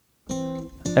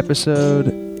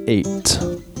Episode 8.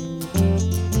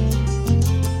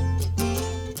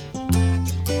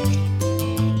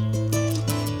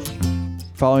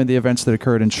 Following the events that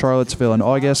occurred in Charlottesville in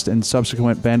August and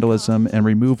subsequent vandalism and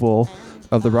removal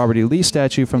of the Robert E. Lee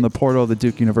statue from the portal of the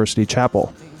Duke University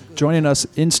Chapel. Joining us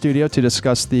in studio to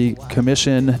discuss the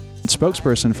commission,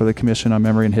 spokesperson for the Commission on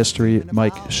Memory and History,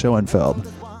 Mike Schoenfeld.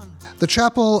 The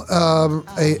chapel,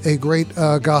 a great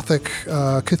Gothic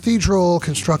cathedral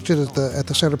constructed at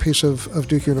the centerpiece of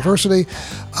Duke University,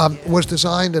 was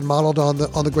designed and modeled on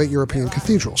the great European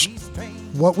cathedrals.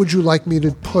 What would you like me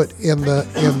to put in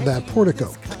that portico?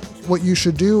 What you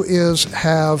should do is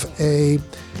have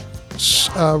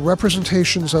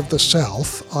representations of the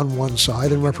South on one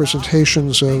side and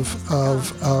representations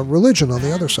of religion on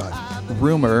the other side.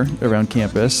 Rumor around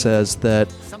campus says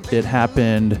that it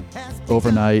happened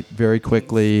overnight, very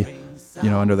quickly,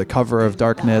 under the cover of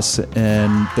darkness,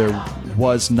 and there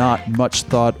was not much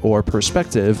thought or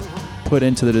perspective put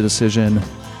into the decision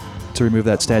to remove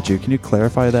that statue. Can you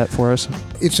clarify that for us?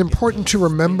 It's important to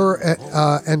remember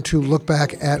and to look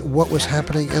back at what was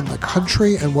happening in the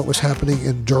country and what was happening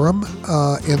in Durham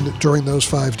during those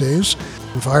 5 days.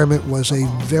 The environment was a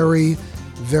very,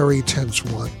 very tense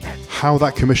one. How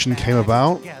that commission came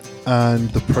about and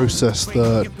the process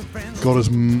that got as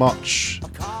much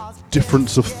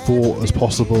difference of thought as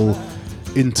possible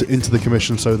into the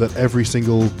commission, so that every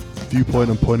single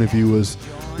viewpoint and point of view was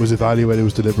evaluated,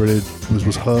 was deliberated,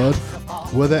 was heard.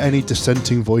 Were there any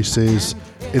dissenting voices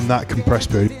in that compressed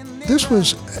period? This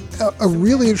was a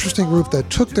really interesting group that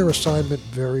took their assignment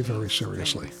very, very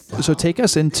seriously. So take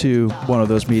us into one of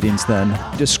those meetings then.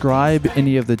 Describe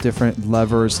any of the different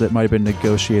levers that might have been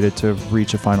negotiated to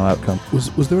reach a final outcome.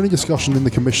 Was there any discussion in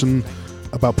the commission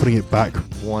about putting it back?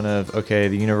 The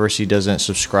university doesn't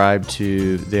subscribe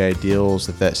to the ideals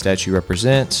that statue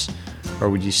represents, or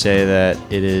would you say that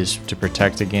it is to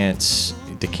protect against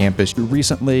the campus?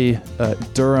 Recently,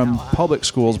 Durham Public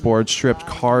Schools Board stripped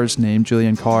Carr's name,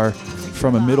 Julian Carr,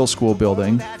 from a middle school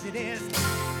building.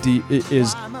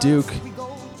 Is Duke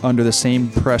under the same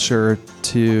pressure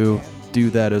to do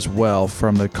that as well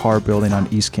from the Carr building on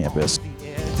East Campus?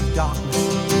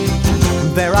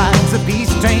 There rides a peace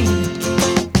train.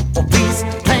 Oh, peace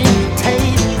train,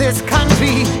 take this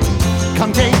country.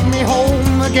 Come take me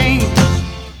home again.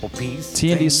 Oh,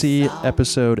 TNDC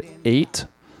Episode 8.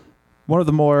 One of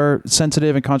the more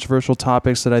sensitive and controversial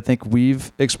topics that I think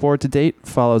we've explored to date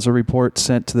follows a report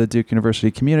sent to the Duke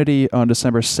University community on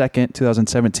December 2nd,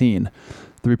 2017.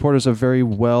 The report is a very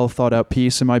well thought out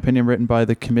piece, in my opinion, written by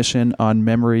the Commission on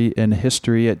Memory and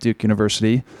History at Duke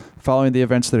University, following the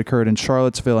events that occurred in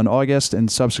Charlottesville in August and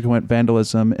subsequent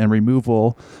vandalism and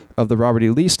removal of the Robert E.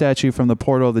 Lee statue from the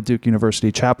portal of the Duke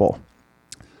University Chapel.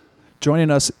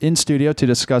 Joining us in studio to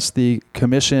discuss the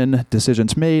commission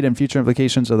decisions made and future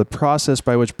implications of the process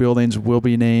by which buildings will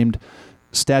be named,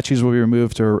 statues will be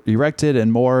removed or erected,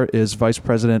 and more is Vice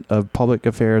President of Public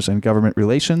Affairs and Government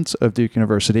Relations of Duke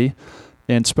University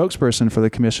and spokesperson for the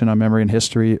Commission on Memory and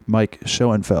History, Mike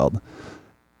Schoenfeld.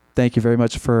 Thank you very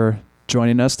much for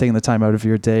joining us, taking the time out of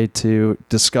your day to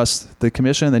discuss the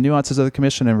commission, the nuances of the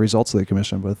commission, and results of the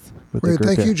commission with the group.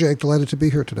 Thank you, Jake. Delighted to be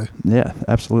here today. Yeah,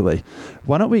 absolutely.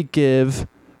 Why don't we give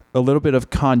a little bit of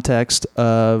context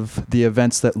of the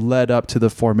events that led up to the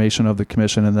formation of the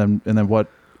commission, and then what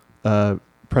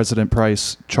President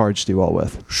Price charged you all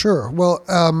with? Sure. Well,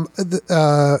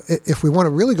 if we want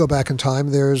to really go back in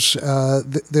time, there's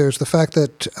the fact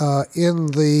that in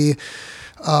the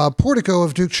portico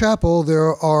of Duke Chapel,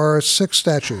 there are 6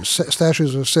 statues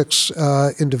of 6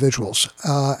 individuals,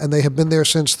 and they have been there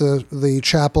since the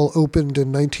chapel opened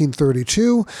in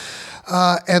 1932.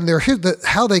 And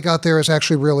how they got there is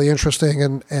actually really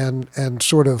interesting and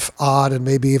sort of odd and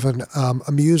maybe even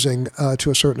amusing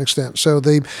to a certain extent. So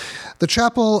the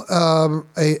chapel,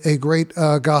 a great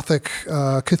Gothic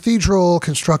cathedral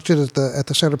constructed at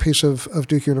the centerpiece of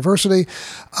Duke University,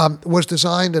 was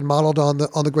designed and modeled on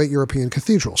the great European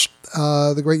cathedrals.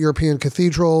 The great European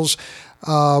cathedrals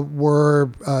were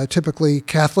typically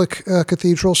Catholic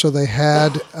cathedrals, so they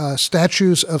had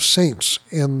statues of saints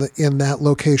in that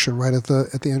location, right at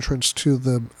the entrance to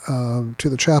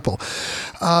the chapel.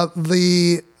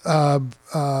 The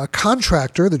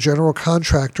contractor, the general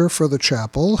contractor for the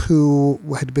chapel, who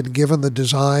had been given the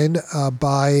design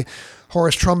by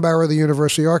Horace Trumbauer, the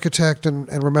university architect,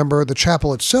 and remember, the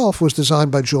chapel itself was designed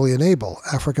by Julian Abel,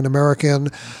 African-American,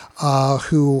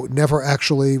 who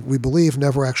we believe,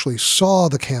 never actually saw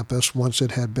the campus once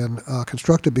it had been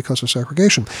constructed because of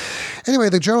segregation. Anyway,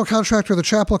 the general contractor of the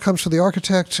chapel comes to the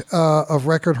architect of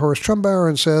record, Horace Trumbauer,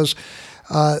 and says,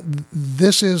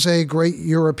 This is a great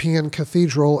European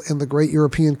cathedral. In the great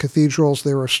European cathedrals,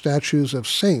 there are statues of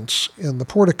saints in the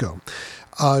portico.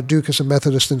 Duke is a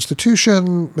Methodist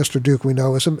institution. Mr. Duke, we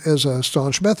know, is a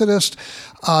staunch Methodist.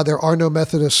 There are no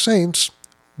Methodist saints.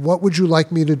 What would you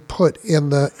like me to put in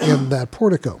that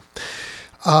portico?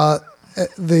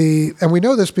 And we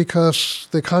know this because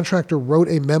the contractor wrote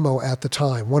a memo at the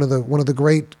time, one of the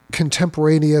great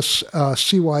contemporaneous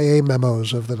CYA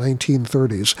memos of the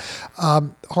 1930s.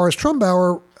 Horace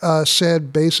Trumbauer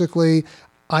said basically,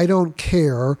 "I don't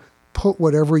care, put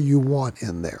whatever you want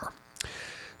in there."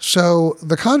 So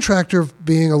the contractor,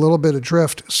 being a little bit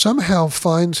adrift, somehow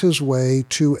finds his way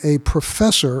to a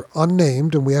professor,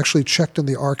 unnamed, and we actually checked in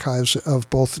the archives of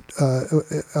both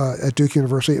at Duke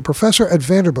University, a professor at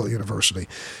Vanderbilt University.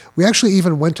 We actually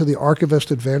even went to the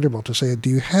archivist at Vanderbilt to say, do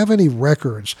you have any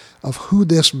records of who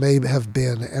this may have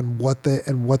been and what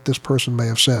this person may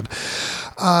have said?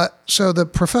 So the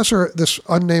professor, this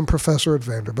unnamed professor at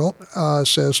Vanderbilt,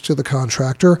 says to the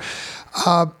contractor,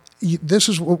 this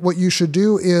is what you should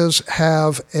do is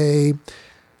have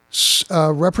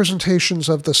representations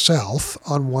of the South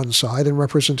on one side and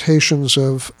representations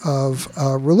of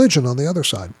religion on the other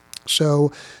side.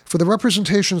 So for the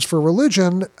representations for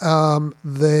religion,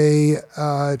 they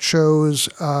chose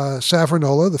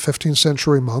Savonarola, the 15th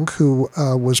century monk who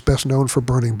was best known for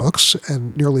burning books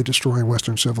and nearly destroying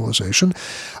Western civilization.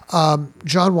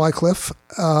 John Wycliffe,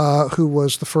 who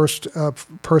was the first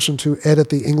person to edit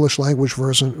the English language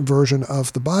version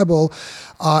of the Bible,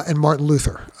 and Martin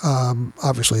Luther,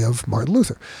 obviously of Martin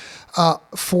Luther.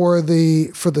 For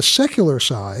the secular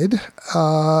side,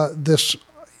 this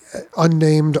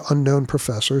unnamed, unknown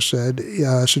professor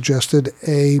suggested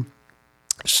a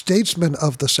statesman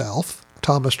of the South,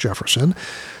 Thomas Jefferson,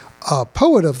 a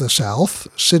poet of the South,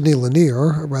 Sidney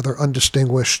Lanier, a rather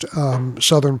undistinguished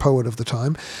Southern poet of the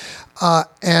time,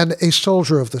 and a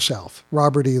soldier of the South,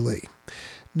 Robert E. Lee.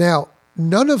 Now,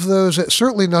 none of those,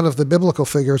 certainly none of the biblical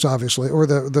figures, obviously, or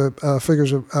the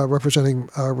figures representing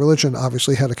religion,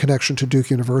 obviously had a connection to Duke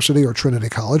University or Trinity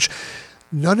College.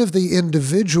 None of the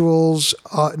individuals,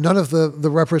 none of the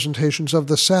representations of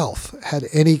the South had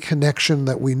any connection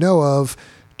that we know of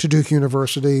to Duke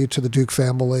University, to the Duke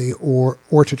family, or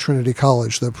to Trinity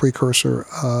College, the precursor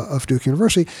of Duke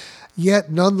University.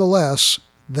 Yet, nonetheless,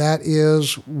 that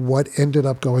is what ended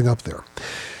up going up there.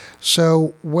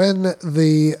 So when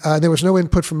there was no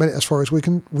input from, as far as we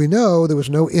know, there was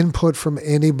no input from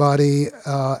anybody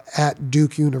at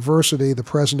Duke University, the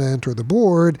president or the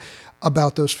board,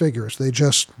 about those figures. They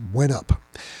just went up.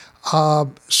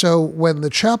 So when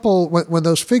the chapel, when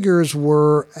those figures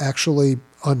were actually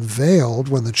unveiled,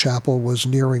 when the chapel was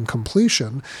nearing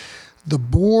completion, the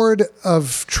board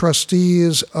of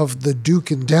trustees of the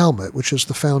Duke Endowment, which is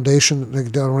the foundation, I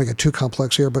don't want to get too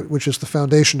complex here, but which is the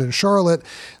foundation in Charlotte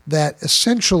that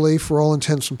essentially, for all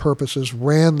intents and purposes,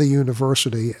 ran the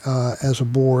university as a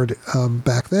board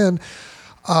back then,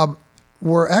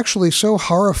 were actually so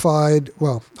horrified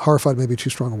may be too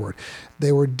strong a word.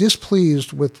 They were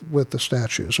displeased with the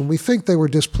statues. And we think they were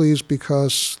displeased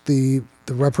because the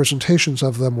representations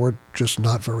of them were just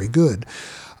not very good.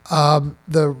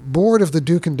 The board of the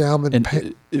Duke Endowment...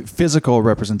 physical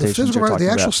representations the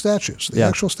actual statues. The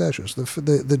actual statues.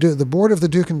 The board of the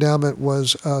Duke Endowment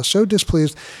was so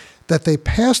displeased that they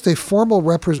passed a formal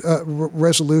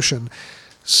resolution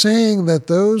saying that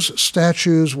those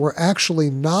statues were actually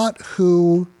not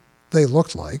who they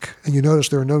looked like. And you notice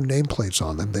there are no nameplates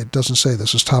on them. It doesn't say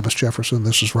this is Thomas Jefferson,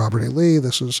 this is Robert A. Lee,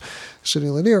 this is Sidney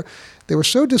Lanier. They were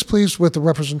so displeased with the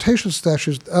representation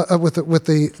statues, with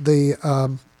the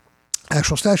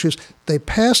actual statues, they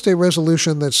passed a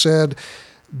resolution that said,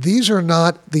 these are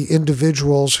not the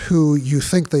individuals who you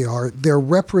think they are. They're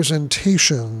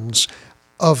representations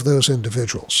of those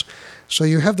individuals. So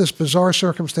you have this bizarre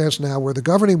circumstance now where the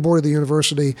governing board of the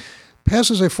university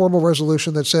passes a formal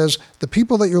resolution that says the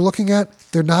people that you're looking at,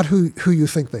 they're not who you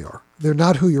think they are. They're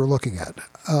not who you're looking at.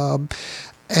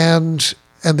 And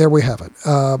there we have it.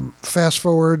 Fast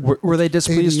forward. Were they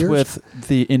displeased with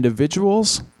the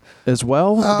individuals as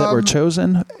well that were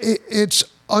chosen? It's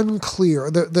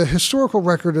unclear. The historical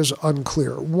record is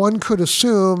unclear. One could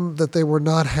assume that they were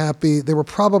not happy. They were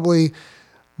probably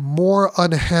more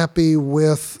unhappy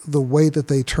with the way that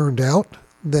they turned out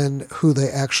than who they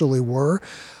actually were.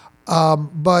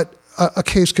 But a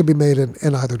case could be made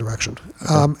in either direction.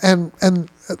 Okay. And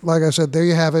like I said, there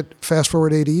you have it. Fast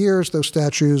forward 80 years, those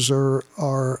statues are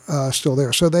still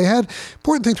there. So they had,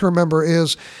 important thing to remember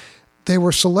is they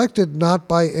were selected not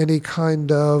by any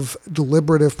kind of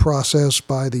deliberative process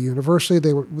by the university.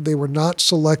 They were not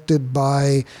selected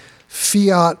by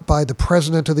fiat by the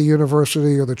president of the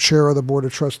university or the chair of the board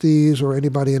of trustees or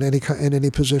anybody in any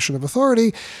position of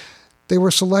authority. They were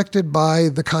selected by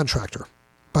the contractor,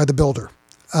 by the builder,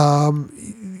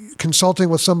 consulting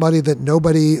with somebody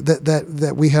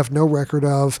that we have no record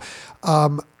of,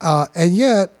 and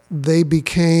yet they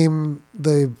became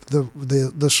the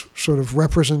sort of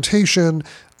representation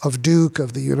of Duke,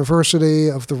 of the university,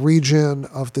 of the region,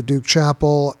 of the Duke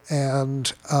Chapel,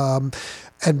 and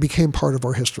became part of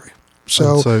our history.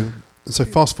 So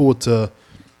fast forward to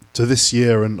this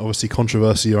year, and obviously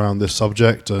controversy around this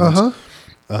subject, and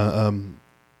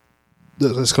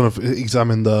let's kind of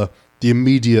examine the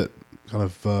immediate kind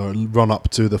of run up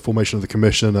to the formation of the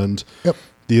commission and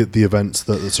the events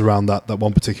that surround that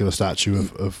one particular statue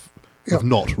of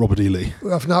not Robert E. Lee.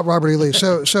 Of not Robert E. Lee.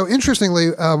 So interestingly,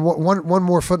 one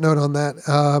more footnote on that.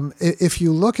 If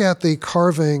you look at the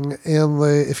carving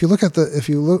if you looked at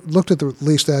the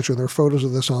Lee statue, and there are photos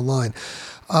of this online,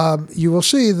 you will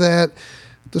see that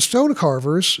the stone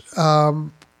carvers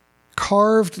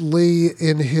carved Lee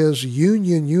in his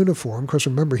Union uniform. Of course,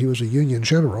 remember, he was a Union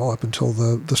general up until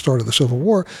the start of the Civil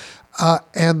War.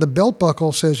 And the belt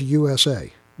buckle says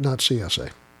USA, not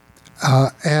CSA.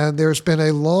 And there's been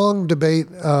a long debate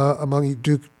among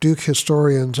Duke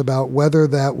historians about whether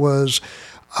that was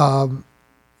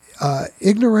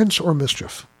ignorance or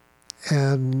mischief.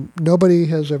 And nobody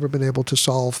has ever been able to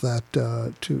solve that,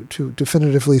 to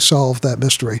definitively solve that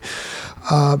mystery.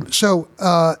 And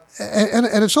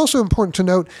it's also important to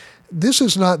note,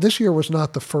 this year was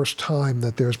not the first time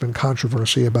that there's been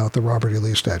controversy about the Robert E.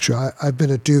 Lee statue. I've been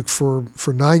at Duke for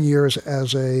 9 years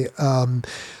as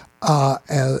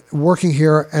working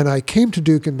here, and I came to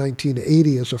Duke in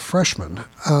 1980 as a freshman.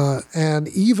 And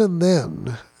even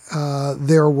then,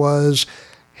 there was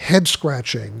head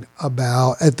scratching at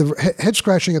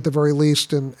the very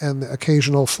least, and the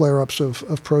occasional flare-ups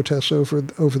of protests over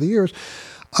the years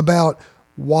about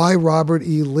why Robert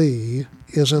E. Lee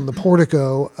is in the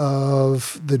portico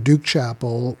of the Duke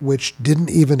Chapel, which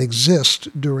didn't even exist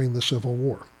during the Civil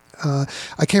War.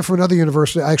 I came from another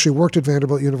university. I actually worked at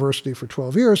Vanderbilt University for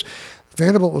 12 years.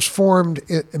 Vanderbilt was formed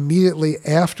immediately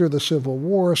after the Civil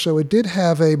War, so it did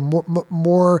have a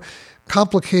more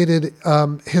complicated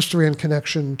history and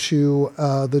connection to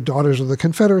the Daughters of the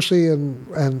Confederacy,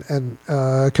 and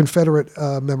Confederate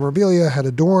memorabilia. Had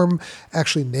a dorm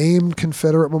actually named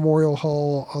Confederate Memorial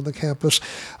Hall on the campus.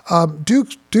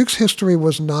 Duke's history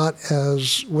was not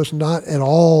at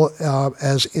all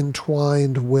as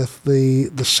entwined with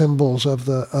the symbols of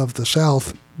the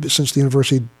South, since the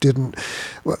university didn't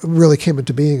really came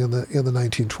into being in the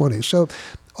 1920s. So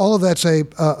all of that's a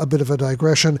bit of a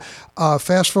digression.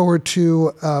 Fast forward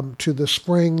to the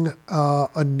spring.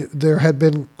 There had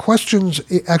been questions,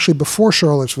 actually before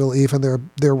Charlottesville even,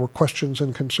 there were questions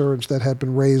and concerns that had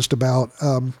been raised about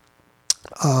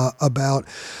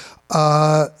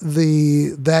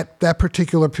that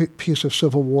particular piece of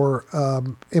Civil War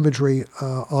imagery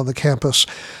on the campus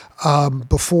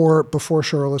before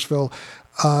Charlottesville.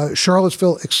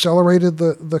 Charlottesville accelerated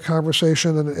the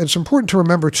conversation, and it's important to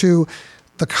remember too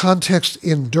the context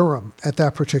in Durham at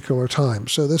that particular time.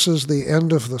 So this is the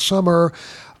end of the summer.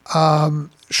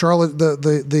 Charlotte,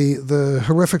 the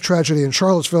horrific tragedy in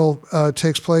Charlottesville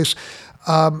takes place.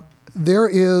 There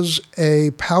is a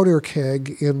powder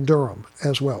keg in Durham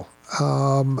as well.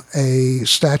 A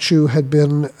statue had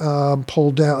been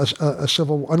pulled down, a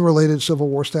unrelated Civil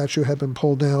War statue had been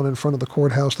pulled down in front of the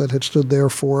courthouse that had stood there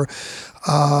for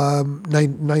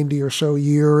 90 or so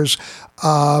years.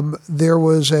 There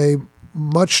was a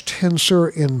much tenser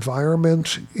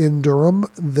environment in Durham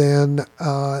than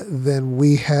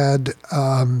we had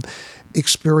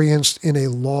experienced in a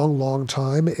long, long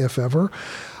time, if ever.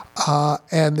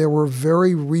 And there were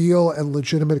very real and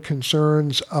legitimate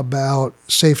concerns about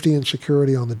safety and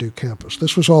security on the Duke campus.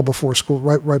 This was all before school,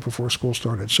 right before school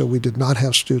started. So we did not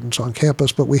have students on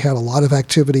campus, but we had a lot of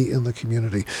activity in the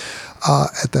community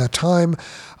at that time.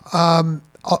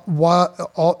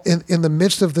 While in the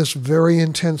midst of this very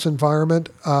intense environment,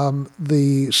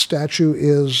 the statue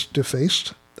is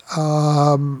defaced,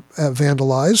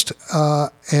 vandalized,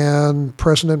 and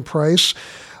President Price,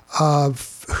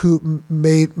 who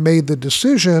made the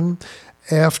decision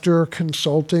after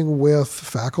consulting with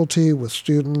faculty, with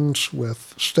students,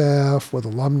 with staff, with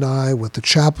alumni, with the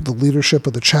chapel, the leadership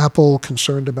of the chapel,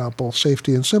 concerned about both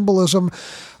safety and symbolism,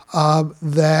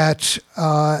 that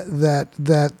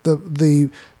the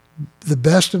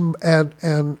best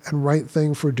and right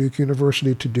thing for Duke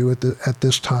University to do at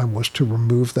this time was to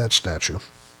remove that statue.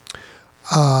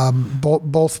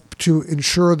 both to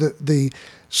ensure that the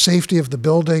safety of the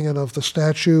building and of the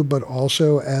statue, but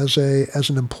also as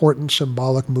an important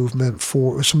symbolic move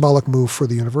for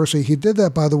the university. He did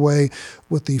that, by the way,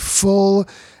 with the full,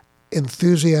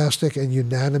 enthusiastic, and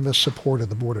unanimous support of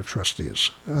the Board of Trustees.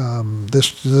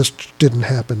 This didn't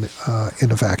happen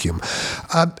in a vacuum,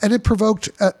 and it provoked,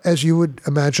 as you would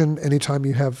imagine, anytime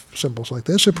you have symbols like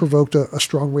this, it provoked a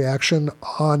strong reaction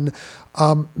on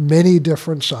many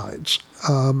different sides.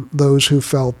 Those who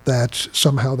felt that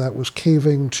somehow that was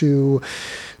caving to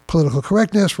political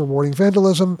correctness, rewarding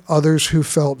vandalism. Others who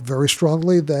felt very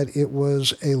strongly that it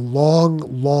was a long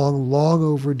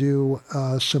overdue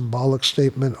symbolic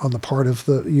statement on the part of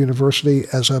the university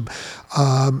as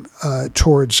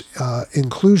towards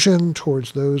inclusion,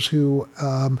 towards those who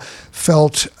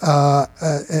felt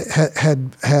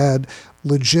had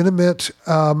legitimate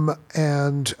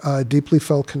and deeply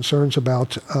felt concerns about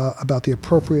the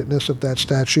appropriateness of that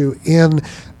statue in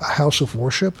a house of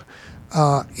worship,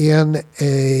 in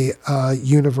a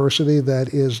university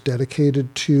that is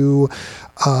dedicated to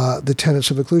the tenets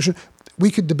of inclusion. We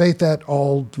could debate that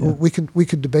all. Yeah. We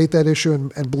could debate that issue,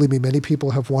 and believe me, many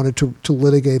people have wanted to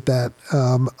litigate that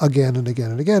again and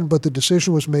again and again. But the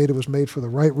decision was made. It was made for the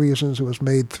right reasons. It was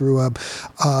made through a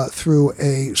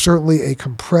certainly a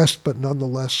compressed but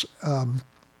nonetheless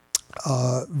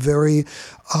very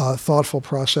thoughtful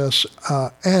process.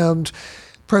 And the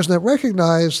president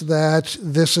recognized that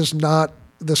this is not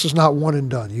one and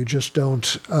done. You just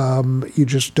don't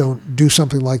do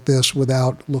something like this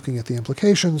without looking at the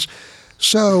implications.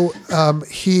 So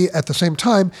he, at the same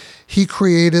time, he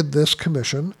created this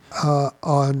commission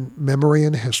on memory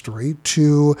and history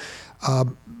to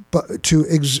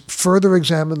further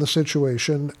examine the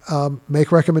situation,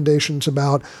 make recommendations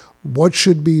about what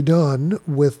should be done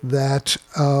with that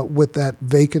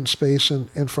vacant space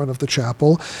in front of the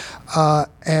chapel,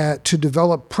 and to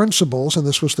develop principles, and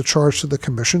this was the charge to the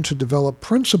commission, to develop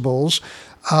principles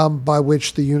by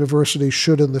which the university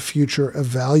should in the future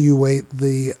evaluate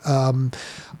the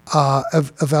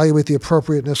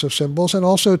appropriateness of symbols, and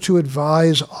also to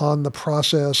advise on the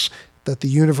process that the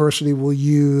university will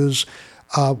use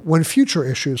when future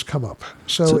issues come up.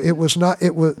 So there was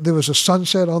a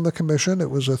sunset on the commission.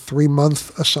 It was a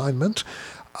 3-month assignment,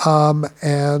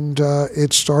 and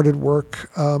it started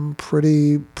work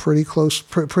pretty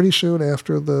soon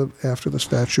after the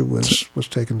statue was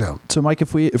taken down. So, Mike,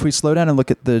 if we slow down and look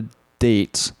at the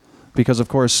dates, because of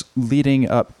course, leading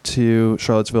up to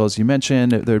Charlottesville, as you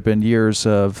mentioned, there had been years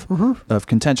of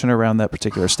contention around that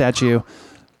particular statue,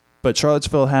 but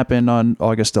Charlottesville happened on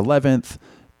August 11th.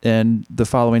 And the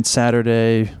following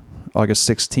Saturday, August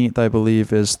 16th, I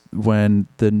believe, is when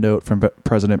the note from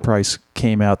President Price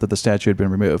came out that the statue had been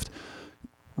removed.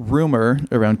 Rumor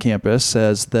around campus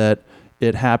says that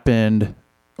it happened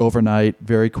overnight,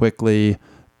 very quickly,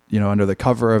 under the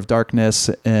cover of darkness,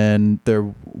 and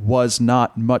there was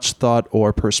not much thought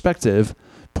or perspective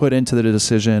put into the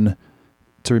decision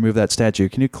to remove that statue.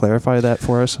 Can you clarify that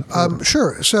for us?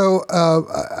 Sure. So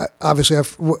obviously,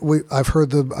 I've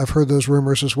heard those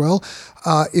rumors as well.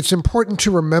 It's important to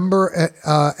remember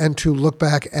and to look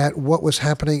back at what was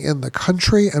happening in the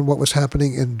country and what was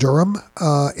happening in Durham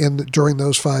during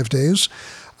those 5 days.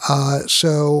 You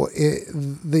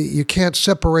can't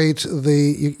separate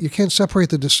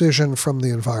the decision from the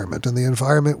environment, and the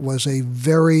environment was a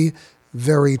very,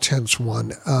 very tense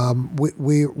one.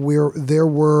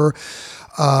 There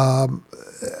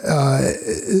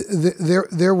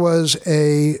was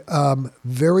a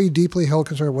very deeply held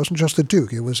concern. It wasn't just at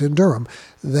Duke; it was in Durham,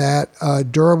 that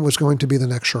Durham was going to be the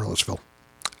next Charlottesville,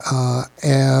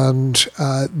 and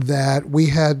that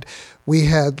we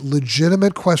had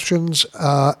legitimate questions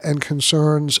and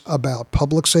concerns about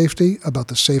public safety, about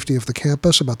the safety of the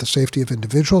campus, about the safety of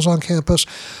individuals on campus,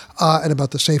 and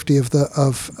about the safety of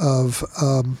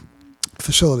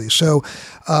facilities. So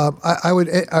I would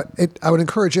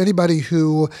encourage anybody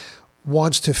who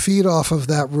wants to feed off of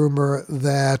that rumor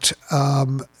that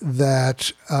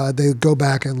they go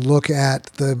back and look at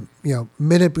the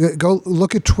go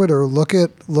look at Twitter, look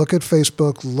at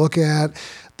Facebook, look at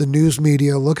the news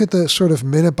media, look at the sort of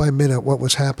minute by minute what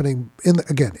was happening in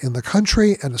the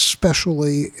country and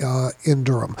especially in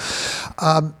Durham.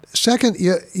 Second,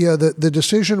 the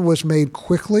decision was made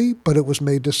quickly, but it was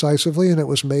made decisively, and it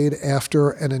was made after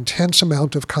an intense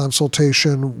amount of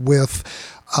consultation with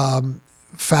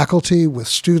faculty, with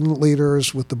student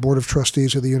leaders, with the board of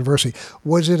trustees of the university?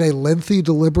 Was it a lengthy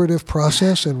deliberative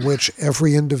process in which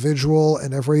every individual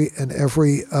and every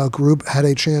group had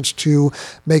a chance to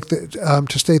make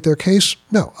to state their case?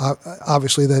 No,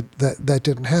 obviously that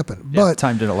didn't happen. Yeah, but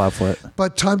time didn't allow for it.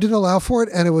 But time didn't allow for it,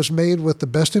 and it was made with the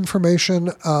best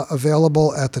information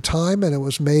available at the time, and it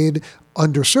was made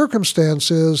under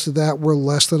circumstances that were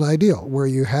less than ideal, where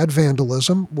you had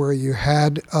vandalism, where you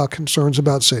had concerns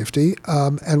about safety,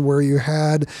 and where you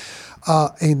had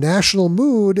a national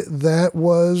mood that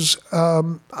was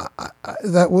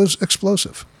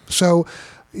explosive. So,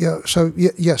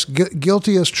 yes,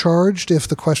 guilty as charged. If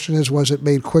the question is, was it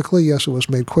made quickly? Yes, it was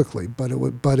made quickly, but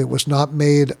it was not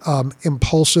made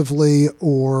impulsively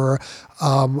or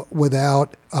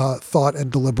without thought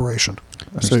and deliberation.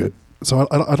 So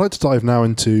I'd like to dive now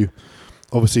into,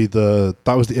 obviously, that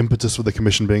was the impetus for the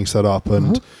commission being set up,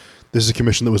 and this is a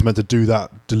commission that was meant to do that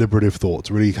deliberative thought,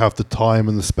 to really have the time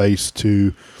and the space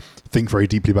to think very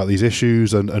deeply about these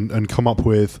issues and come up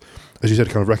with, as you said,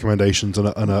 kind of recommendations and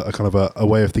a kind of a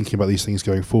way of thinking about these things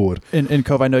going forward. And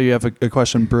Cove, I know you have a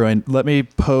question brewing. Let me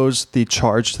pose the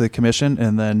charge to the commission,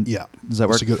 and then does that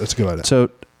work? That's a good idea.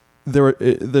 So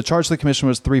the charge to the commission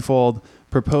was threefold: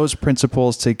 propose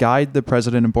principles to guide the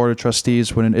president and board of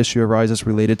trustees when an issue arises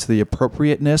related to the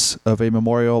appropriateness of a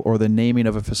memorial or the naming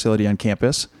of a facility on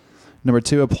campus. Number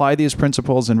 2, apply these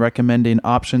principles in recommending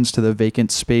options to the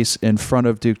vacant space in front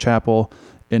of Duke Chapel.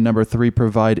 And number 3,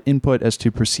 provide input as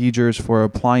to procedures for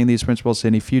applying these principles to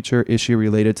any future issue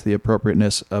related to the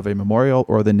appropriateness of a memorial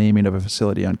or the naming of a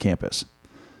facility on campus.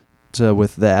 So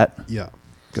with that, go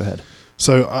ahead.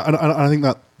 So I think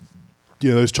that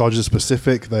those charges are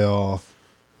specific. They are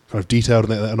kind of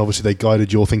detailed, and obviously they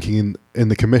guided your thinking in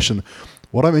the commission.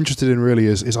 What I'm interested in really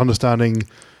is understanding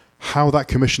how that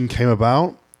commission came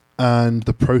about and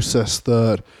the process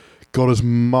that got as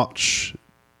much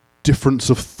difference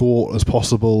of thought as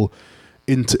possible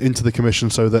into the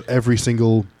commission, so that every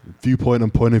single viewpoint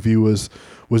and point of view was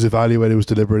evaluated, was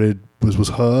deliberated, was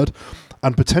heard,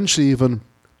 and potentially even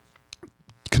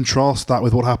contrast that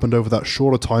with what happened over that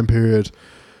shorter time period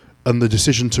and the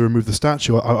decision to remove the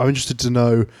statue. I'm interested to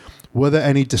know, were there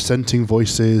any dissenting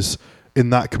voices in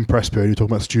that compressed period? You're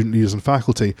talking about student leaders and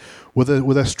faculty. Were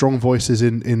there strong voices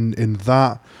in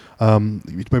that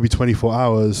maybe 24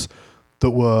 hours that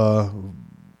were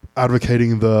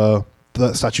advocating that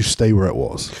statue stay where it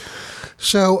was?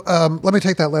 So let me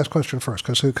take that last question first,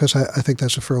 because I think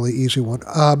that's a fairly easy one.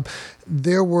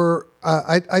 There were,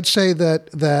 I'd say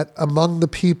that among the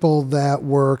people that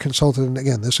were consulted, and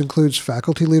again, this includes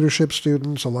faculty leadership,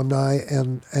 students, alumni,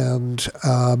 and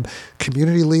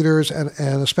community leaders, and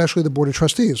especially the board of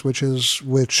trustees, which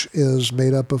is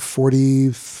made up of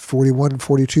 41,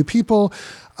 42 people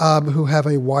who have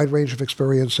a wide range of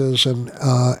experiences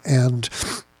and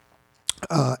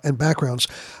backgrounds.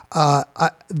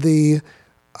 The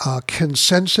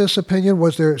consensus opinion,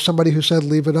 was there somebody who said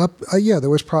leave it up? Yeah, there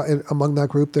was among that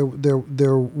group.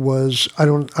 There was. I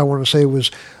want to say it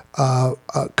was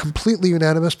completely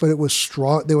unanimous, but it was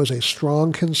strong. There was a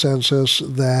strong consensus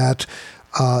that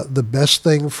the best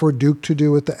thing for Duke to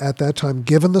do at that time,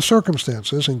 given the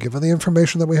circumstances and given the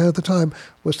information that we had at the time,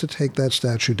 was to take that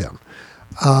statue down.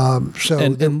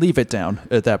 And leave it down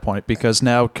at that point, because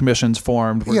now commission's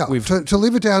formed. To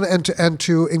leave it down and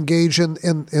to engage in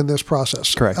this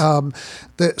process. Correct.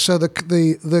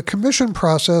 The commission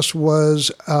process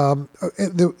was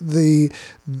the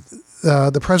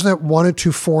president wanted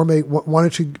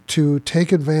to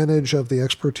take advantage of the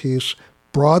expertise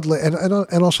broadly, and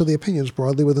also the opinions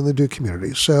broadly within the Duke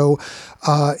community. So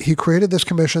he created this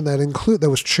commission that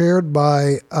was chaired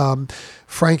by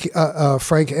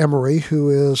Frank Emery, who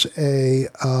is a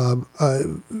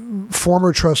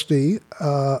former trustee,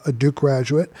 a Duke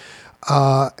graduate,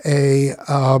 a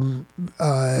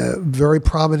very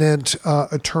prominent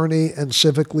attorney and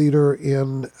civic leader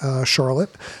in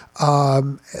Charlotte.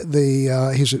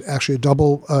 He's actually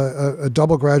a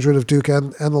double graduate of Duke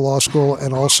and the law school,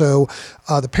 and also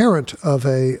the parent of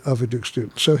a Duke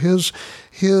student. So his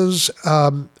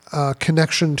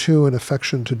connection to and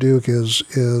affection to Duke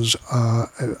is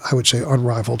I would say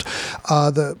unrivaled.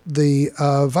 The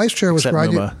vice chair was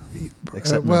Grania.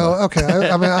 Well, okay.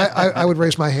 I would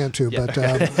raise my hand too, but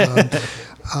there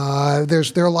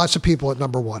are lots of people at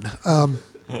number one.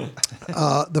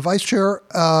 The vice chair,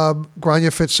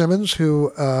 Grania Fitzsimmons,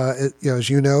 who, as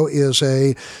you know, is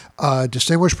a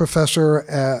distinguished professor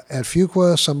at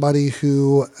Fuqua, somebody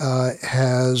who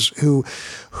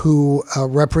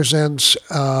represents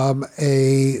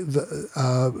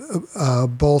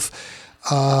both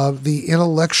the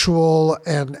intellectual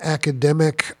and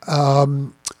academic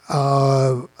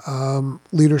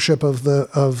leadership of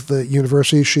the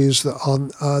university. She's on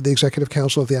the executive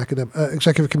council of the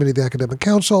executive committee of the academic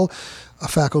council, a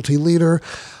faculty leader.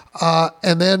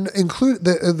 And then include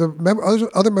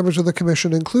other members of the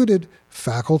commission included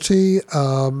faculty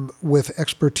with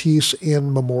expertise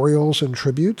in memorials and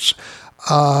tributes,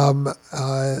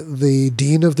 the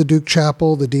dean of the Duke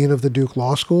Chapel, the dean of the Duke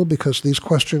Law School, because these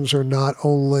questions are not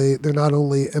only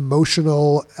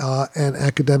emotional and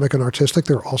academic and artistic,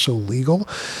 they're also legal.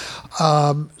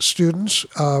 Students,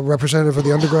 representative of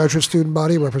the undergraduate student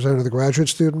body, representative of the graduate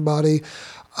student body.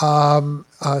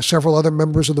 Several other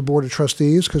members of the Board of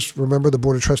Trustees, because remember the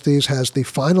Board of Trustees has the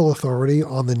final authority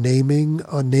on the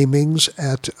namings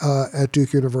at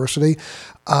Duke University.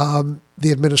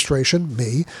 The administration,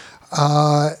 me,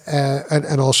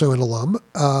 and also an alum.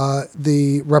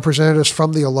 The representatives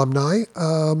from the alumni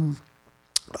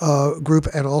group,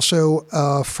 and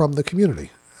also from the community.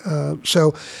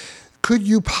 So. Could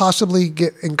you possibly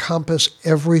encompass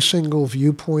every single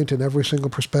viewpoint and every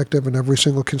single perspective and every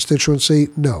single constituency?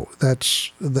 No,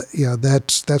 that's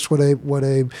what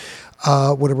a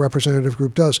representative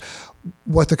group does.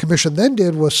 What the commission then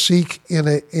did was seek in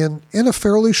a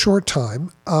fairly short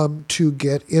time to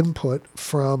get input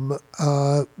from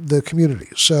the community.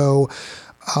 So.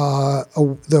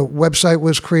 The website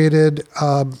was created,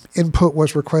 input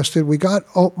was requested. We got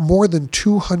more than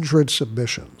 200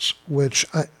 submissions, which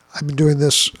I've been doing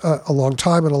this a long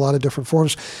time in a lot of different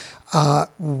forms.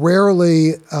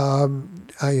 Rarely,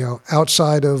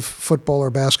 outside of football or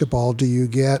basketball, do you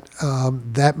get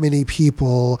that many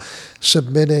people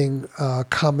submitting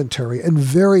commentary, and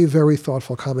very, very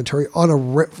thoughtful commentary on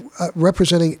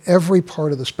representing every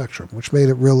part of the spectrum, which made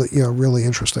it really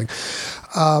interesting.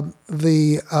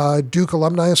 The Duke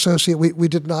Alumni Association, we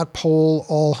did not poll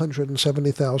all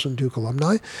 170,000 Duke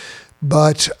alumni.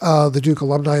 But the Duke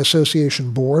Alumni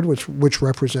Association Board, which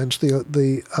represents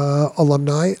the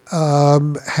alumni,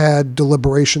 had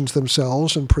deliberations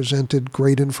themselves and presented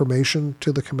great information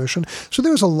to the commission. So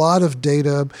there was a lot of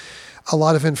data, a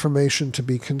lot of information to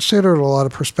be considered, a lot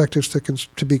of perspectives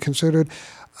to be considered,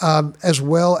 as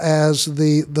well as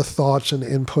the thoughts and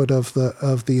input of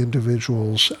the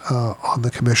individuals on the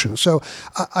commission. So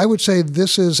I would say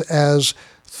this is as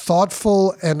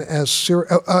thoughtful and as serious.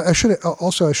 I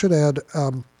should add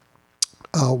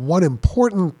one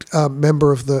important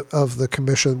member of the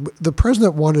commission. The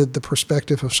president wanted the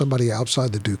perspective of somebody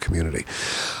outside the Duke community,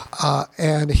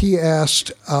 and he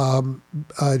asked a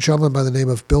gentleman by the name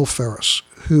of Bill Ferris,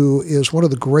 who is one of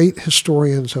the great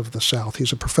historians of the South.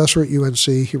 He's a professor at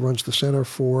UNC. He runs the Center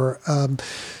for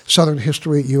Southern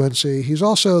History at UNC. He's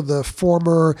also the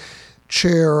former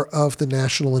chair of the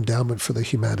National Endowment for the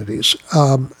Humanities,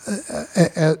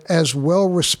 as well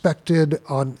respected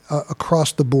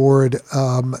across the board,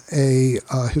 a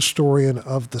historian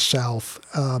of the South,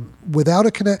 without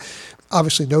a connect.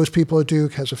 Obviously, knows people at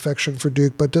Duke, has affection for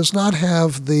Duke, but does not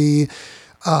have the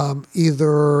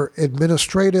either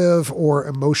administrative or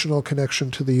emotional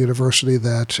connection to the university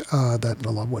that an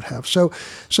alum would have. So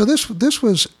this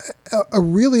was a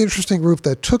really interesting group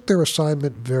that took their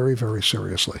assignment very, very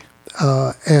seriously.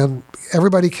 And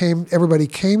everybody came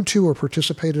to or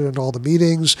participated in all the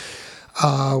meetings.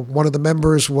 One of the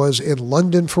members was in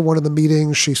London for one of the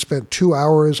meetings. She spent 2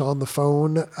 hours on the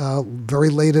phone, very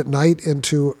late at night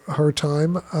into her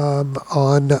time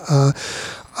on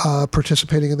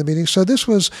participating in the meeting. So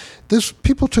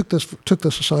people took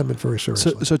this assignment very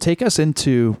seriously. So take us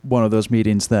into one of those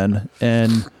meetings then,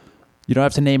 and you don't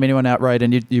have to name anyone outright,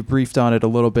 and you briefed on it a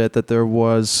little bit that there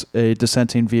was a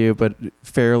dissenting view, but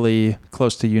fairly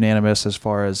close to unanimous as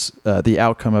far as the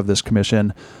outcome of this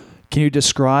commission. Can you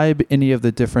describe any of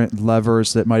the different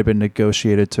levers that might have been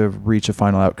negotiated to reach a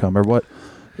final outcome, or what?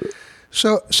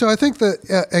 So I think that,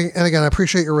 and again, I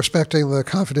appreciate your respecting the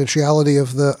confidentiality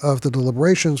of the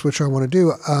deliberations, which I want to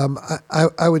do.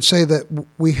 I would say that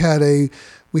we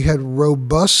had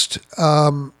robust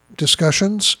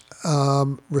discussions.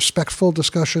 Respectful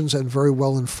discussions and very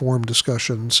well-informed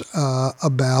discussions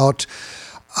about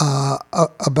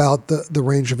the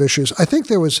range of issues. I think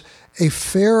there was a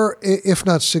fair, if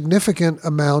not significant,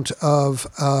 amount of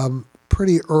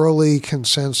pretty early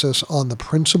consensus on the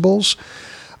principles,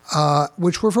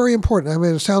 which were very important. I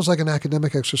mean, it sounds like an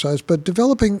academic exercise, but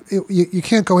developing, you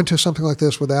can't go into something like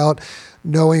this without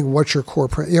knowing what your core.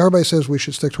 Everybody says we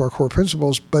should stick to our core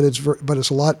principles, but it's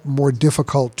a lot more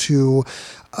difficult to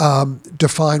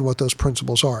define what those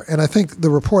principles are. And I think the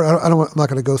report. I'm not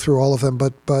going to go through all of them,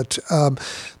 but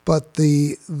but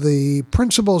the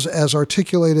principles as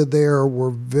articulated there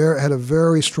had a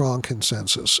very strong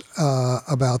consensus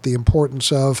about the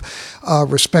importance of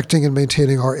respecting and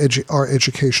maintaining our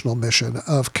educational mission,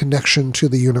 of connection to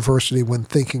the university when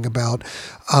thinking about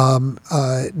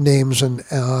names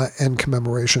and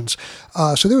commemorations.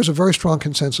 So there was a very strong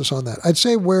consensus on that. I'd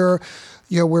say where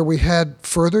we had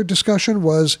further discussion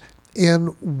was in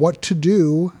what to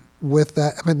do with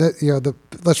that. I mean,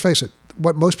 let's face it.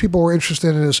 What most people were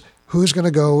interested in is who's going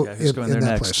to go in that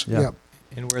next. place. Yeah.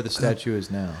 And where the statue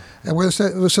is now. And so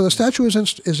the statue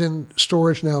is in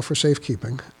storage now for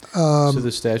safekeeping. So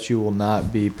the statue will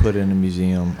not be put in a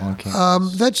museum on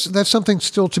campus. That's something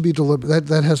still to be delivered.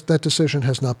 That decision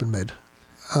has not been made.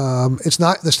 It's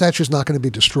not, the statue is not going to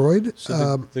be destroyed.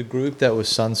 So the group that was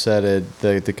sunsetted,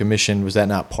 the commission, was that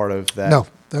not part of that? No,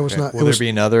 that was not. Will there be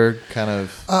another kind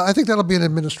of? I think that'll be an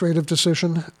administrative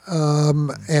decision,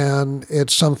 and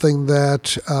it's something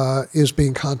that is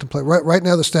being contemplated. Right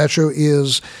now, the statue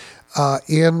is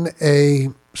in a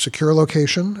secure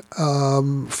location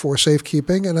for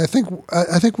safekeeping, and I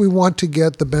think we want to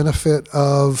get the benefit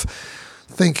of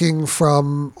thinking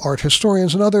from art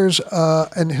historians and others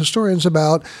and historians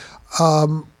about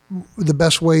the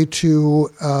best way to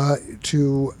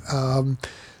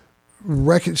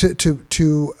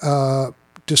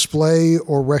display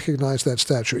or recognize that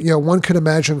statue. One could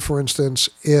imagine, for instance,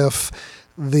 if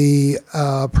the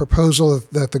proposal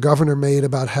that the governor made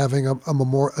about having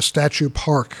a statue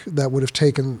park that would have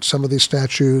taken some of these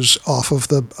statues off of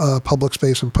the public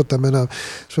space and put them in a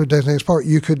sort of designated park.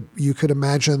 You could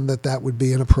imagine that would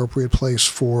be an appropriate place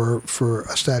for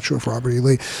a statue of Robert E.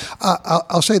 Lee.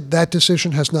 I'll say that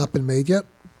decision has not been made yet.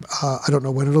 I don't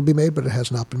know when it'll be made, but it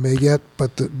has not been made yet.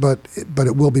 But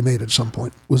it will be made at some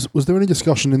point. Was there any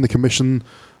discussion in the commission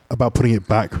about putting it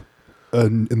back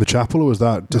in the chapel, or was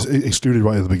that just excluded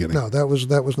right at the beginning? No, that was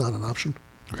not an option.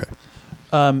 Okay.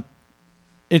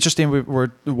 Interesting.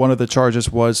 One of the charges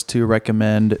was to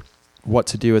recommend what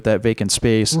to do with that vacant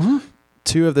space. Mm-hmm.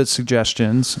 Two of the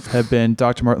suggestions have been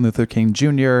Dr. Martin Luther King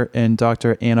Jr. and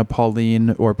Dr. Anna Pauline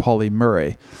or Pauli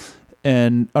Murray.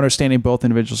 And understanding both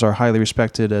individuals are highly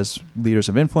respected as leaders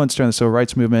of influence during the civil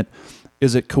rights movement,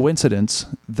 is it coincidence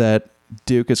that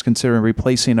Duke is considering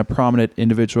replacing a prominent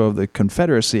individual of the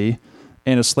Confederacy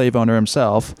and a slave owner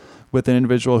himself with an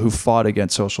individual who fought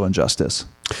against social injustice?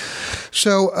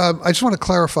 So I just want to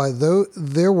clarify, though,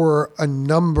 there were a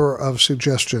number of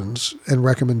suggestions and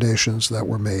recommendations that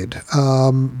were made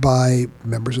by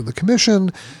members of the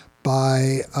commission,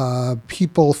 by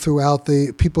people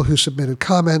who submitted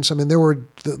comments. I mean, the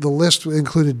list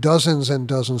included dozens and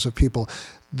dozens of people.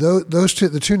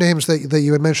 The two names that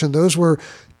you had mentioned, those were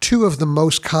two of the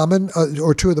most common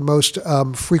or two of the most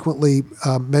frequently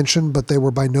mentioned, but they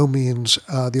were by no means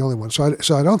the only ones.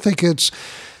 So I don't think it's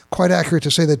quite accurate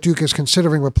to say that Duke is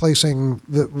considering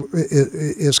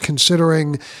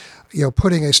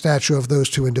putting a statue of those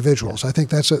two individuals. I think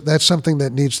that's something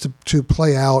that needs to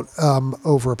play out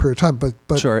over a period of time.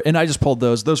 But sure, and I just pulled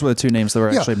those. Those were the two names that were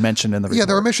actually mentioned in the report. Yeah,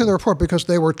 they were mentioned in the report because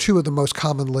they were two of the most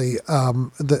commonly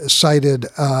cited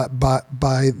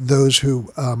by those who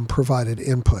provided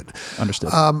input.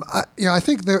 Understood. I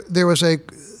think there was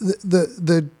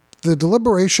the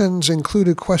deliberations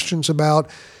included questions about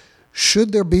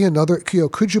should there be another.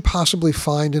 Could you possibly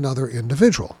find another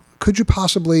individual? Could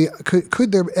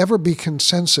there ever be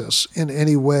consensus in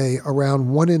any way around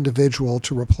one individual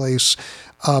to replace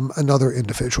another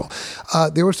individual?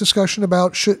 There was discussion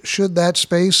about should that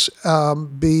space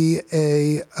be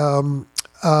a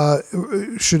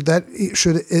should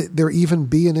there even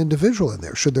be an individual in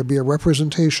there? Should there be a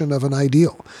representation of an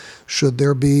ideal? Should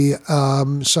there be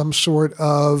some sort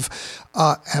of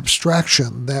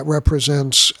abstraction that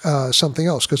represents something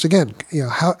else? Because again,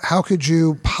 how could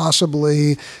you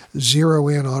possibly zero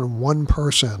in on one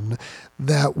person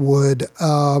that would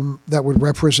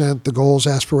represent the goals,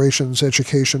 aspirations,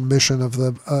 education, mission of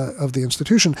the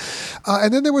institution?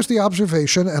 And then there was the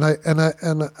observation, and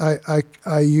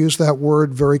I use that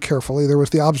word very carefully. There was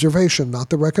the observation, not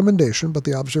the recommendation, but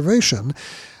the observation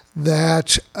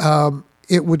that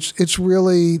it's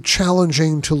really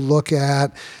challenging to look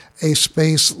at a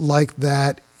space like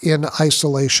that in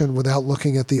isolation without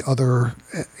looking at the other,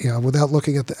 without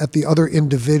looking at the other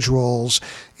individuals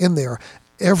in there,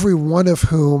 every one of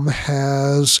whom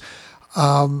has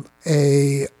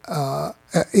is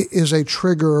a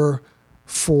trigger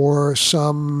for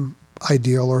some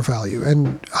ideal or value.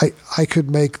 And I could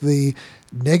make the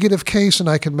negative case and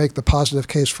I could make the positive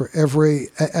case for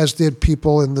as did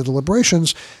people in the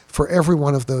deliberations, for every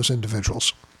one of those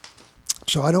individuals.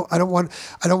 So I don't want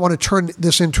to turn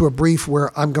this into a brief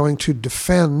where I'm going to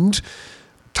defend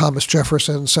Thomas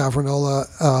Jefferson, Savonarola,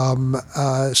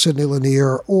 Sidney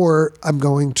Lanier, or I'm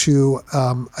going to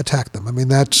attack them. I mean,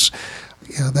 that's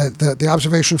that the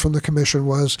observation from the commission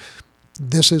was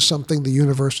this is something the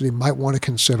university might want to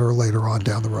consider later on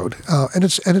down the road, and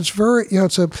it's very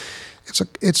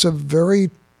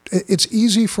it's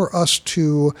easy for us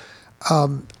to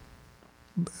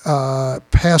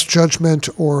pass judgment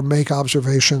or make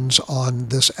observations on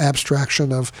this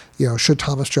abstraction of should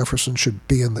Thomas Jefferson should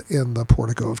be in the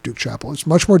portico of Duke Chapel. It's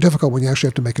much more difficult when you actually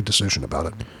have to make a decision about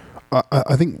it.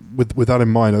 I think with that in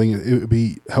mind, I think it would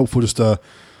be helpful just to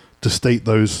state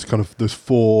those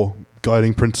four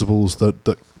guiding principles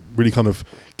that really kind of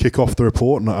kick off the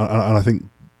report, and I think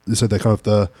they said they're kind of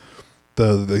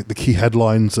the key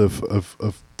headlines of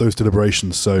those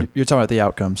deliberations. So you're talking about the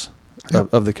outcomes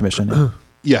of the commission. Yeah.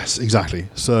 Yes, exactly.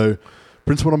 So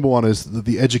principle number one is that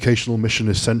the educational mission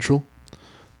is central.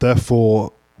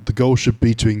 Therefore, the goal should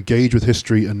be to engage with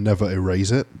history and never erase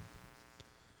it.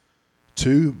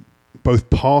 2, both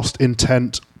past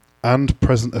intent and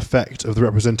present effect of the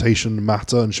representation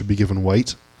matter and should be given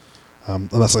weight. And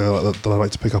that's something that I'd like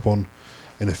to pick up on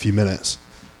in a few minutes.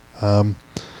 The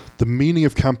meaning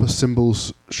of campus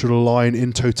symbols should align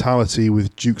in totality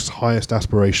with Duke's highest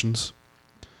aspirations.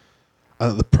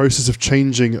 And that the process of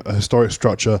changing a historic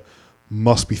structure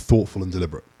must be thoughtful and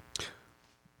deliberate.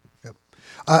 Yep.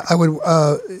 I would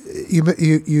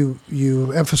you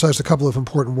emphasized a couple of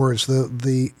important words.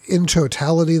 The in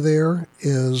totality there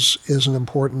is an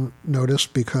important notice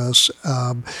because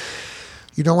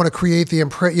you don't want to create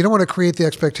the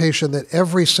expectation that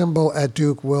every symbol at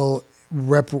Duke will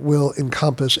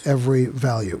encompass every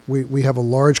value. We have a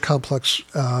large, complex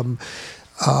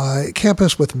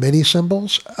campus with many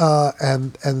symbols,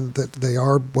 and that they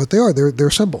are what they are. They're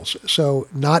symbols. So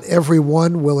not every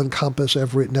one will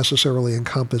necessarily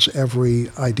encompass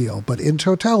every ideal, but in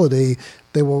totality,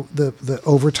 they will.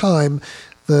 Over time,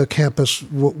 the campus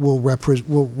will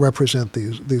represent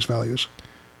these values.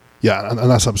 Yeah, and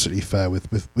that's absolutely fair.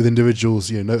 With individuals,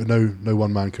 no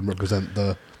one man can represent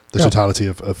the totality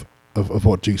of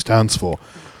what Duke stands for.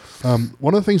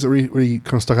 One of the things that really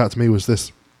kind of stuck out to me was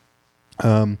this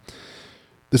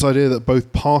idea that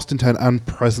both past intent and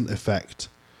present effect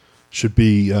should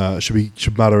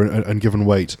matter and given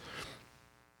weight.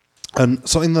 And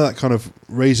something that kind of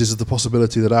raises is the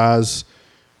possibility that as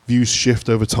views shift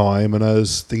over time and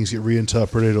as things get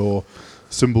reinterpreted or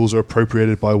symbols are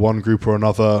appropriated by one group or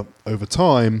another over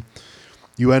time,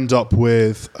 you end up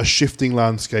with a shifting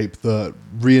landscape that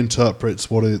reinterprets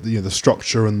what the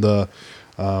structure and the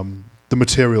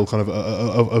material kind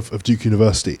of Duke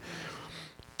University.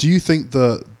 Do you think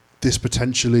that this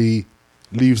potentially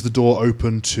leaves the door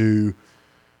open to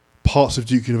parts of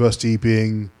Duke University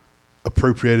being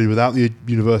appropriated without the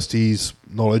university's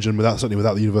knowledge and certainly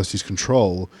without the university's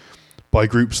control by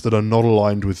groups that are not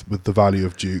aligned with the value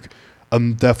of Duke,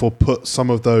 and therefore put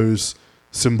some of those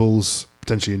symbols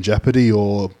potentially in jeopardy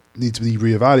or need to be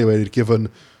reevaluated given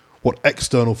what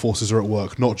external forces are at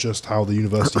work, not just how the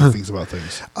university thinks about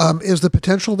things? Is the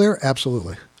potential there?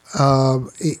 Absolutely.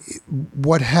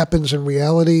 What happens in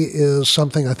reality is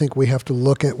something I think we have to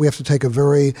look at. We have to take a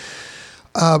very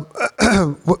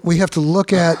we have to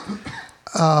look at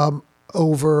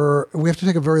we have to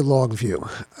take a very long view.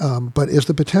 But is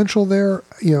the potential there?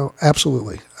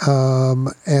 Absolutely.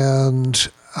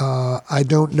 And I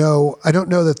don't know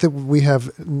that we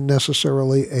have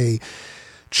necessarily a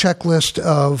checklist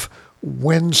of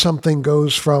when something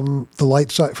goes from the light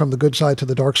side, from the good side to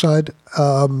the dark side.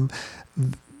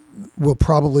 We'll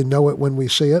probably know it when we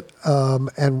see it,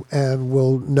 and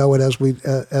we'll know it as we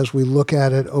look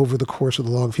at it over the course of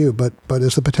the long view. But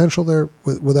is the potential there?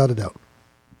 Without a doubt.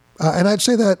 And I'd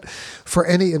say that for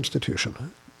any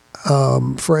institution,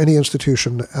 and for any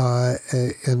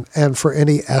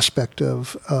aspect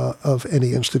of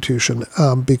any institution,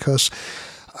 because,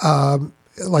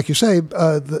 like you say,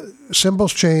 the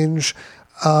symbols change.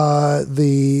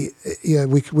 We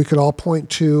could all point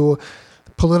to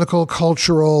political,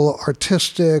 cultural,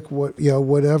 artistic,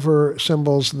 whatever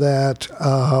symbols that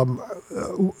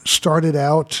started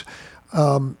out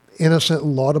innocent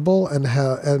and laudable and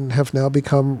have now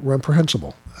become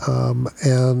reprehensible.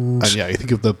 And yeah, you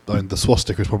think of the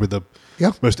swastika is probably the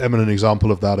most eminent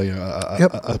example of that.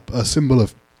 A symbol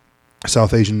of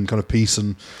South Asian kind of peace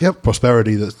and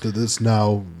prosperity that's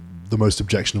now the most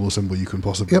objectionable symbol you can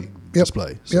possibly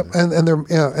display. So. Yep, and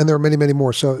there are many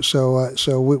more. So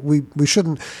we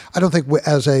shouldn't. I don't think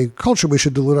as a culture we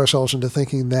should delude ourselves into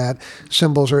thinking that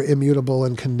symbols are immutable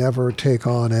and can never take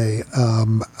on a.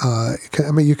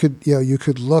 I mean, you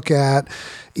could look at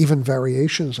even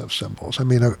variations of symbols. I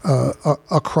mean,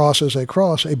 a cross is a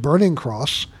cross. A burning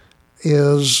cross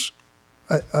is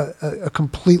a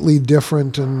completely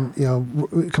different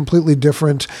completely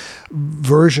different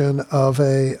version of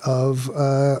a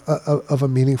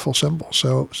meaningful symbol.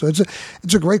 So it's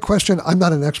a great question. I'm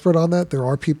not an expert on that. There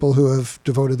are people who have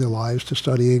devoted their lives to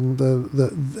studying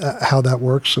the how that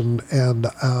works, and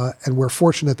we're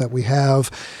fortunate that we have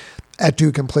at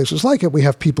Duke and places like it, we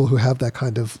have people who have that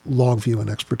kind of long view and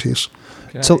expertise.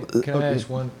 Can I ask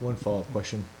one follow-up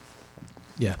question?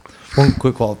 Yeah, one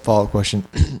quick follow-up question.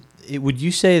 Would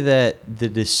you say that the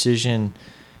decision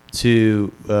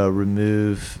to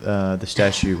remove the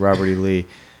statue, Robert E. Lee,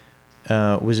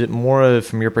 was it more of,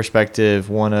 from your perspective,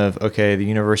 one of, okay, the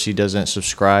university doesn't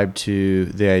subscribe to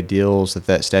the ideals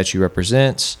that statue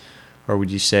represents, or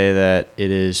would you say that it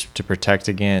is to protect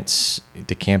against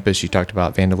the campus? You talked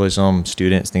about vandalism,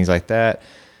 students, things like that,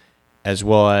 as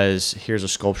well as here's a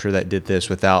sculpture that did this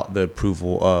without the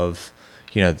approval of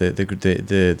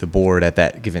the board at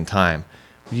that given time.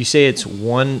 Would you say it's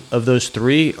one of those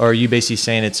three, or are you basically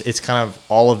saying it's kind of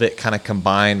all of it kind of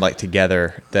combined like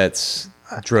together that's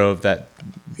drove that?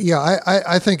 Yeah,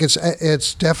 I think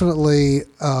it's definitely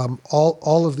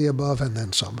all of the above and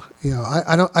then some.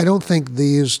 I don't think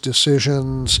these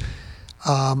decisions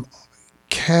are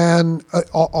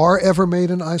ever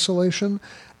made in isolation,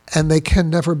 and they can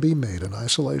never be made in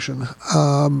isolation.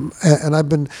 And I've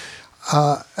been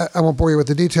I won't bore you with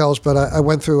the details, but I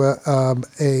went through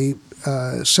a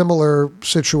similar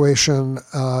situation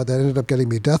that ended up getting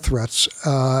me death threats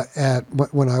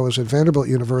when I was at Vanderbilt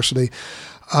University.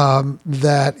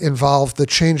 That involved the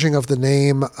changing of the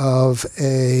name of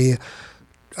a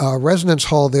residence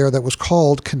hall there that was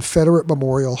called Confederate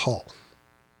Memorial Hall.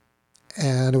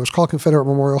 And it was called Confederate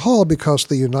Memorial Hall because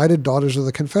the United Daughters of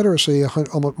the Confederacy,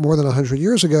 almost more than 100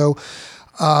 years ago,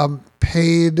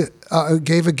 gave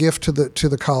a gift to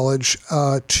the college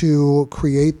to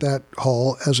create that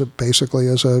hall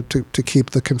to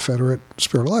keep the Confederate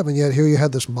spirit alive. And yet here you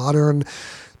had this modern,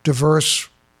 diverse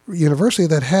university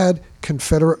that had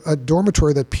a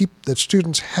dormitory that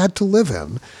students had to live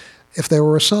in if they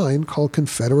were assigned, called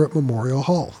Confederate Memorial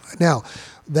Hall. Now,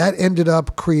 that ended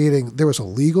up there was a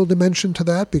legal dimension to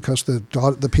that because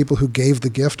the people who gave the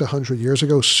gift 100 years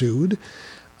ago sued.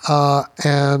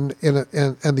 And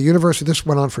the university, this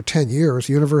went on for 10 years.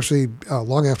 The university,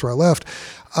 long after I left,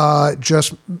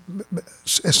 just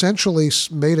essentially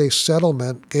gave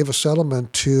a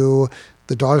settlement to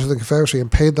the Daughters of the Confederacy and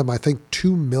paid them, I think,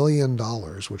 $2 million,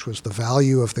 which was the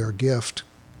value of their gift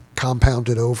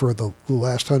compounded over the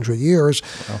last 100 years.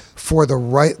 Wow. For the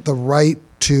right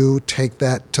to take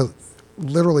that, to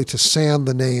literally to sand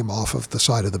the name off of the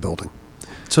side of the building.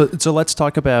 So let's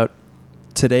talk about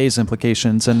today's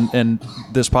implications, and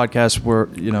this podcast,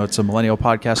 it's a millennial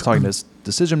podcast talking to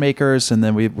decision makers, and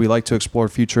then we like to explore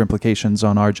future implications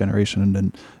on our generation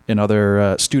and in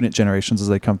other student generations as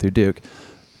they come through Duke.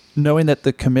 Knowing that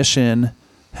the commission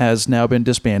has now been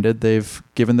disbanded, they've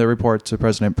given their report to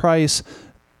President Price,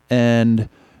 and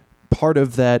part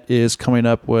of that is coming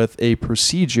up with a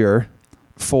procedure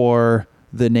for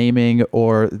the naming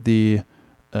or the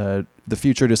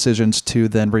future decisions to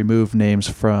then remove names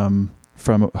from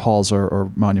halls or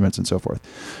monuments and so forth.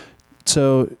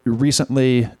 So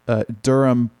recently,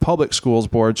 Durham Public Schools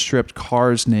Board stripped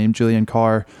Carr's name, Julian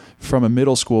Carr, from a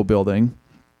middle school building.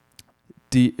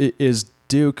 Is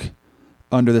Duke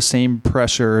under the same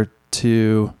pressure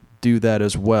to do that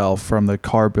as well from the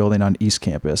Carr building on East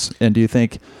Campus? And do you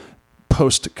think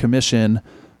post-commission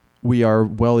we are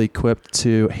well equipped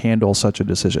to handle such a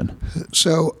decision?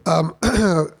 So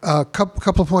a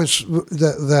couple of points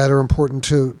that are important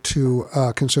to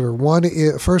consider.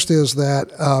 First is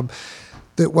that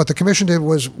what the commission did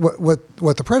was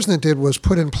what the president did was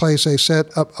put in place a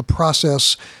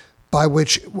process by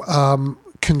which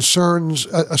concerns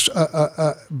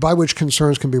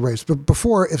can be raised. But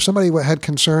before, if somebody had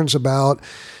concerns about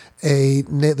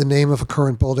the name of a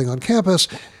current building on campus,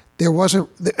 there wasn't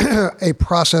a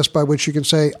process by which you can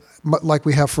say, like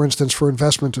we have, for instance, for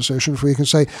investment decisions, where you can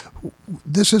say,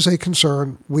 this is a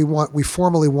concern. We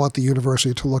formally want the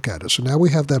university to look at it. So now we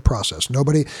have that process.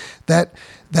 That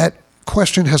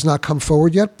question has not come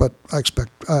forward yet, but I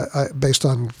expect, based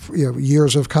on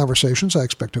years of conversations, I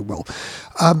expect it will.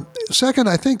 Second,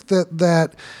 I think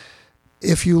that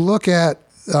if you look at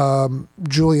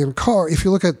Julian Carr, if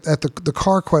you look at the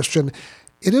Carr question,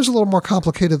 it is a little more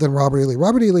complicated than Robert E. Lee.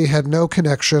 Robert E. Lee had no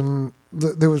connection.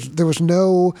 There was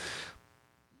no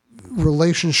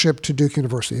relationship to Duke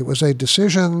University. It was a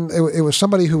decision. It was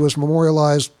somebody who was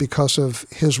memorialized because of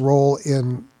his role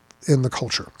in the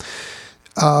culture.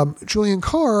 Julian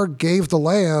Carr gave the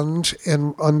land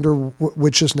under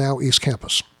which is now East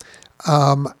Campus.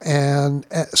 And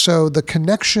so the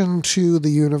connection to the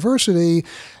university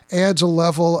adds a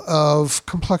level of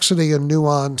complexity and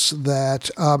nuance that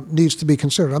needs to be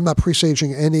considered. I'm not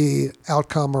presaging any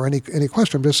outcome or any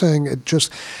question. I'm just saying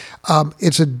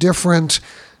it's a different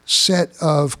set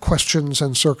of questions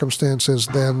and circumstances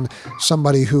than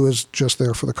somebody who is just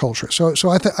there for the culture. So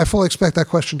I fully expect that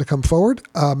question to come forward.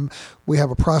 We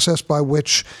have a process by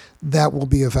which that will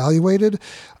be evaluated.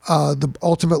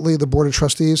 Ultimately, the Board of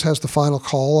Trustees has the final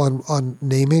call on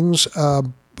namings,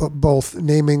 both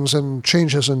namings and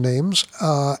changes in names,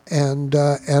 and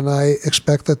I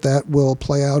expect that will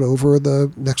play out over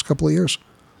the next couple of years.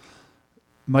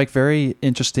 Mike, very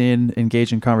interesting,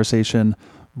 engaging conversation.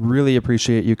 Really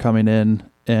appreciate you coming in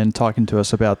and talking to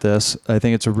us about this. I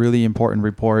think it's a really important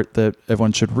report that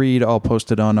everyone should read. I'll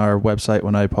post it on our website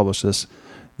when I publish this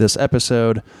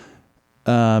episode.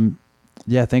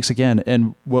 Yeah, thanks again.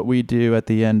 And what we do at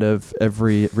the end of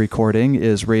every recording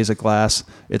is raise a glass.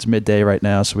 It's midday right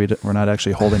now, so we're not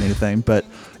actually holding anything, but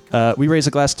we raise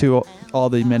a glass to all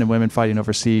the men and women fighting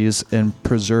overseas and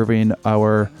preserving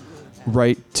our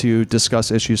right to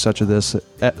discuss issues such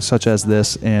as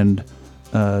this, and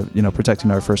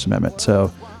protecting our First Amendment.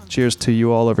 So cheers to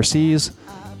you all overseas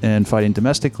and fighting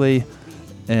domestically.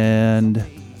 And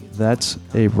that's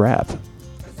a wrap.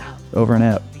 Over and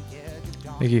out.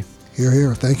 Thank you. Hear,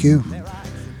 hear. Thank you.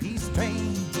 Peace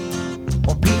train,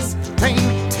 oh peace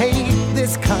train, take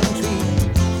this country,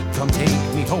 come take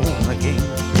me home again.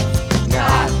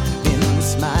 I've been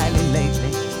smiling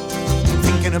lately,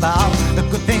 thinking about the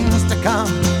good things to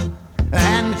come,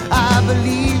 and I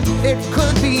believe it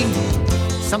could be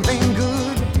something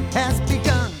good has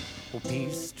begun. Oh,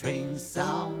 peace train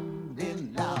sound.